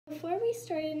we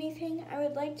start anything, I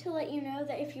would like to let you know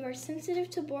that if you are sensitive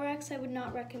to borax, I would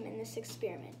not recommend this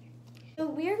experiment. So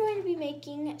we are going to be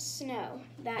making snow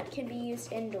that can be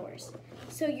used indoors.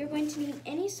 So you're going to need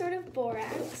any sort of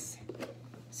borax,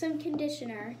 some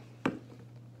conditioner,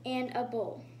 and a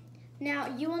bowl.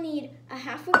 Now you will need a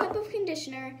half a cup of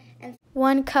conditioner and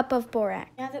 1 cup of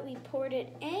borax. Now that we poured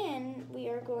it in, we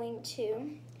are going to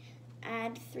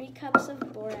add 3 cups of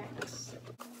borax.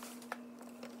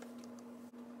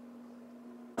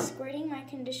 Squirting my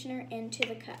conditioner into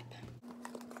the cup.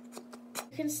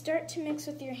 You can start to mix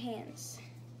with your hands.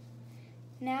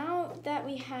 Now that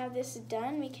we have this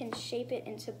done, we can shape it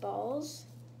into balls.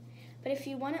 But if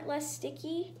you want it less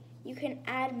sticky, you can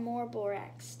add more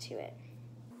borax to it.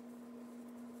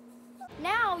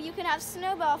 Now you can have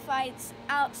snowball fights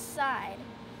outside.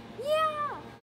 Yeah!